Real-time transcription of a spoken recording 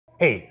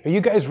Hey, are you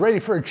guys ready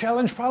for a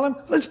challenge problem?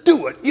 Let's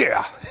do it,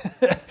 yeah.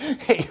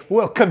 Hey,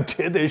 welcome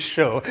to the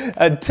show.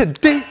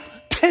 Today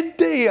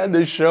on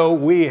the show,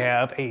 we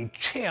have a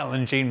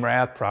challenging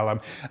math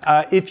problem.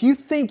 If you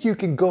think you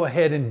can go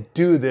ahead and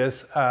do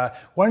this, why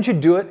don't you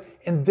do it?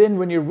 And then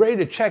when you're ready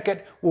to check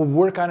it, we'll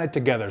work on it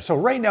together. So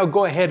right now,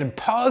 go ahead and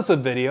pause the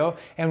video,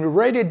 and we're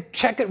ready to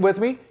check it with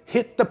me.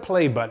 Hit the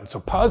play button.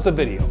 So pause the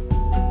video.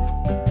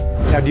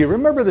 Now, do you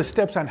remember the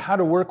steps on how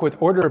to work with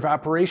order of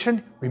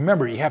operation?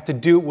 Remember, you have to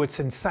do what's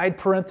inside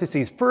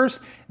parentheses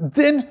first,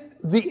 then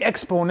the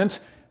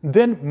exponents,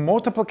 then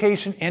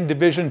multiplication and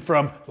division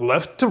from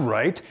left to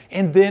right,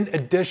 and then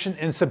addition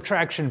and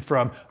subtraction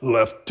from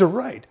left to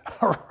right.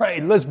 All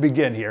right, let's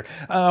begin here.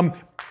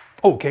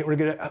 Okay,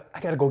 I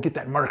gotta go get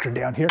that marker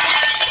down here.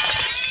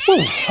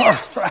 Ooh, all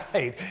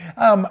right,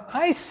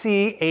 I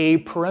see a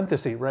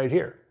parenthesis right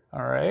here.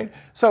 All right,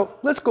 so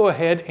let's go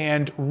ahead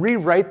and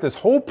rewrite this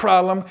whole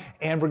problem,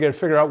 and we're going to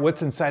figure out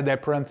what's inside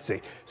that parenthesis.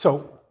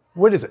 So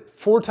what is it?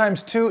 4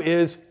 times 2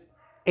 is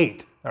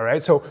 8. All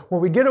right, so when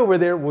we get over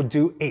there, we'll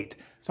do 8.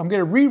 So I'm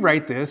going to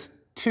rewrite this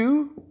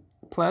 2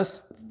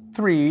 plus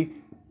 3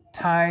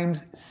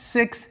 times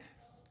 6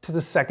 to the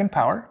second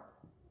power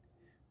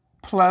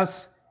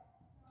plus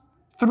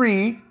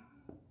 3,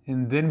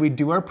 and then we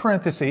do our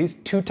parentheses.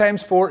 2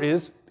 times 4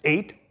 is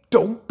 8.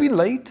 Don't be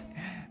late.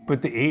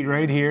 Put the 8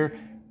 right here.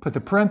 Put the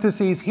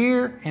parentheses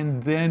here,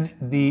 and then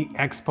the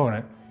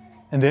exponent.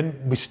 And then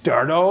we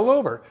start all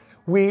over.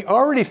 We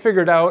already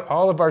figured out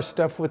all of our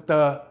stuff with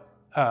the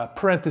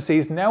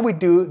parentheses. Now we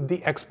do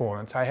the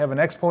exponents. I have an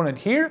exponent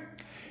here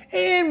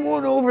and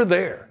one over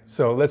there.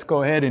 So let's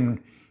go ahead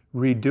and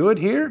redo it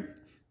here.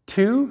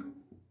 2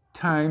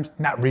 times,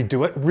 not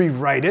redo it,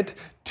 rewrite it.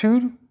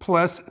 2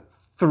 plus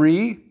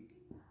 3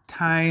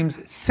 times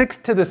 6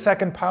 to the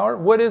second power.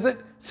 What is it?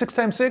 6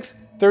 times 6,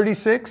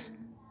 36.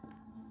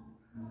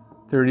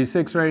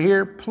 36 right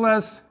here,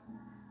 plus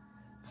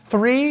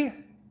 3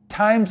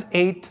 times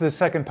 8 to the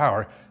second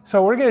power.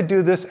 So we're going to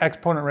do this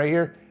exponent right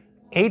here.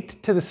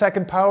 8 to the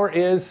second power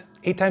is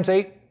 8 times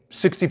 8,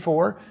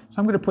 64. So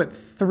I'm going to put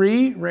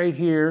 3 right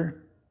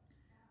here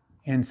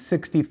and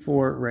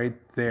 64 right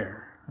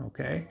there,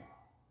 okay?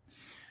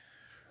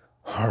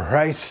 All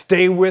right,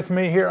 stay with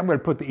me here. I'm going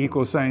to put the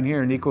equal sign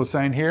here and equal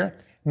sign here.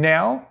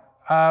 Now,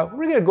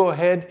 we're going to go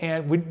ahead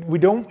and we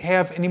don't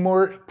have any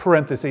more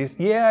parentheses.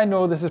 Yeah, I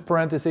know this is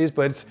parentheses,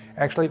 but it's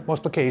actually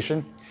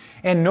multiplication.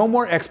 And no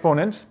more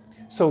exponents.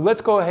 So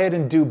let's go ahead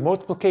and do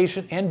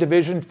multiplication and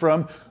division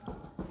from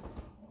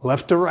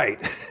left to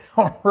right.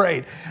 All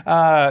right.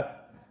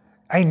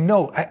 I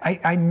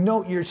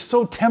know you're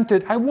so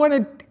tempted. I want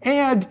to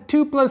add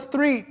 2 plus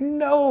 3.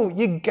 No,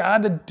 you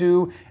got to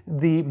do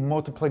the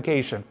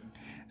multiplication.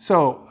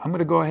 So I'm going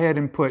to go ahead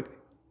and put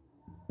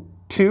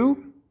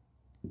 2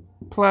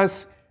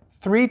 plus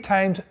 3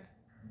 times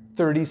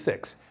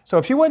 36. So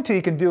if you want to,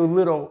 you can do a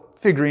little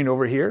figuring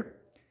over here.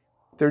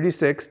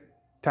 36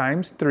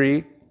 times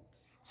 3.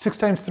 6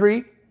 times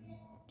 3.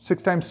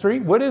 6 times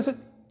 3. What is it?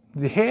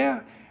 Yeah,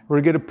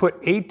 we're going to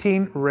put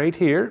 18 right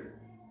here.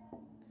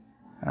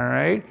 All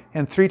right.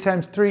 And 3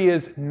 times 3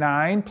 is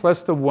 9,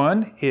 plus the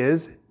 1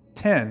 is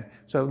 10.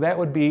 So that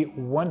would be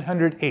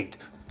 108.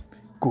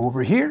 Go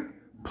over here,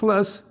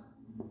 plus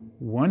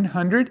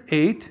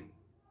 108.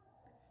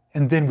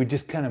 And then we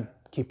just kind of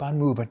keep on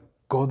moving.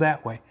 Go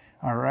that way.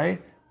 All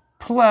right.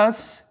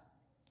 Plus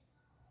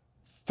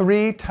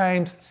 3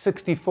 times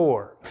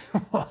 64.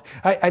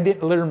 I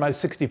didn't learn my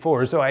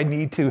 64, so I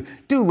need to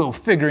do a little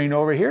figuring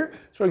over here.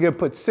 So we're going to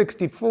put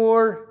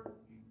 64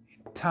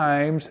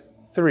 times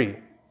 3.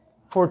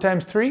 4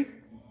 times 3,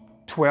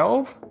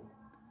 12.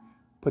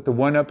 Put the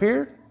 1 up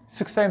here.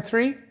 6 times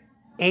 3,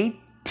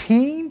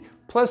 18.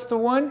 Plus the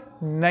 1,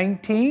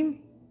 19.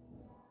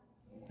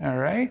 All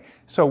right,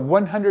 so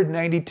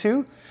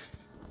 192.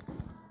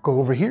 Go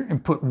over here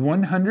and put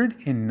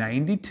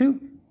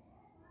 192.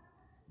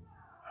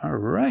 All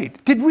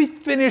right. Did we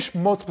finish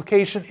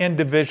multiplication and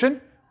division?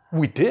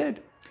 We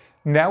did.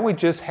 Now we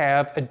just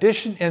have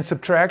addition and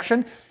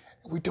subtraction.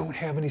 We don't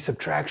have any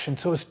subtraction,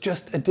 so it's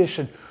just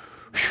addition.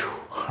 Whew.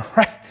 All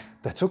right,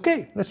 that's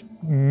okay. Let's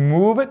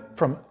move it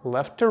from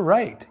left to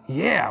right.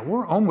 Yeah,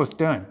 we're almost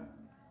done.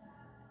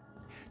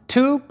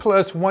 2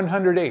 plus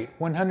 108.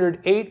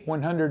 108,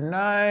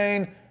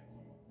 109,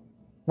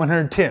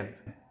 110.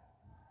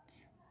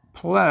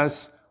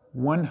 Plus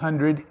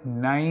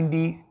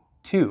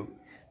 192.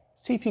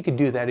 See if you can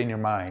do that in your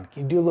mind.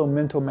 Can you do a little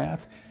mental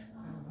math?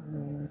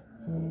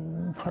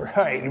 All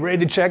right, you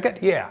ready to check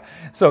it? Yeah.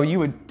 So you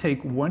would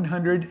take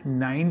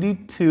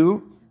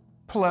 192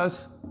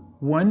 plus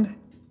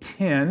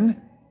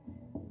 110,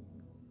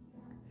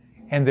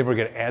 and then we're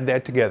going to add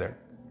that together.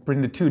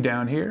 Bring the 2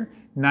 down here.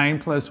 9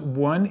 plus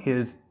 1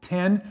 is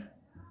 10.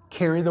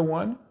 Carry the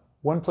 1.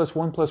 1 plus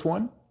 1 plus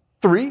 1,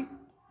 3.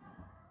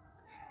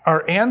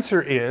 Our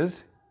answer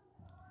is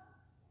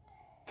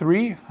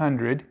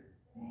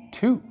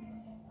 302.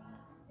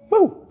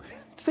 Woo!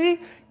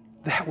 See?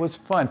 That was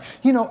fun.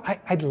 You know,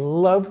 I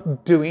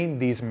love doing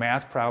these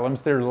math problems.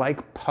 They're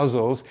like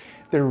puzzles.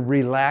 They're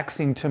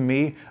relaxing to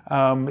me.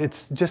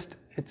 It's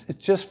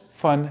just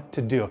fun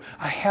to do.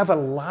 I have a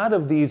lot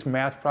of these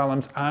math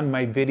problems on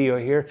my video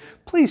here.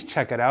 Please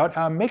check it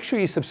out. Make sure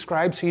you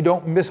subscribe so you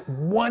don't miss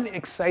one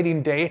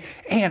exciting day.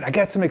 And I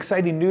got some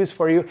exciting news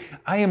for you.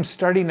 I am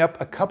starting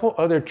up a couple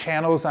other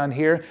channels on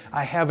here.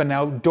 I have an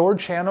outdoor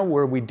channel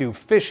where we do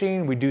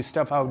fishing, we do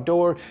stuff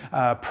outdoor,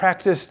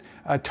 practice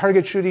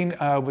target shooting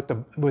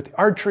with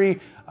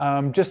archery.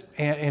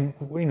 And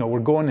you know, we're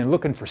going and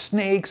looking for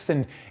snakes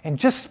and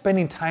just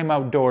spending time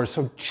outdoors.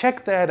 So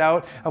check that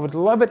out. I would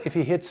love it if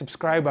you hit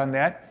subscribe on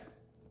that.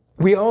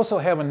 We also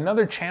have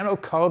another channel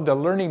called the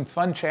Learning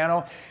Fun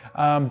channel.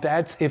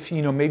 That's if,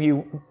 you know, maybe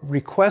you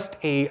request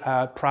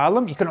a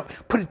problem, you can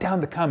put it down in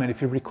the comment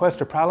if you request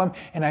a problem,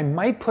 and I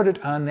might put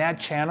it on that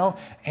channel.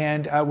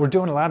 And we're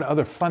doing a lot of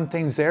other fun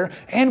things there.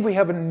 And we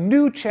have a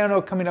new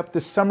channel coming up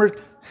this summer.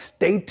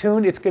 Stay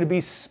tuned. It's going to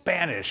be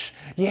Spanish.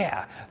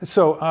 Yeah.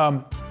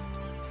 So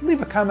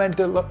leave a comment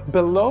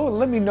below.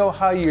 Let me know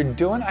how you're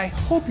doing. I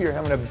hope you're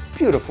having a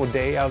beautiful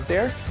day out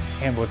there,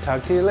 and we'll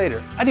talk to you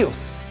later.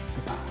 Adios.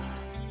 Bye.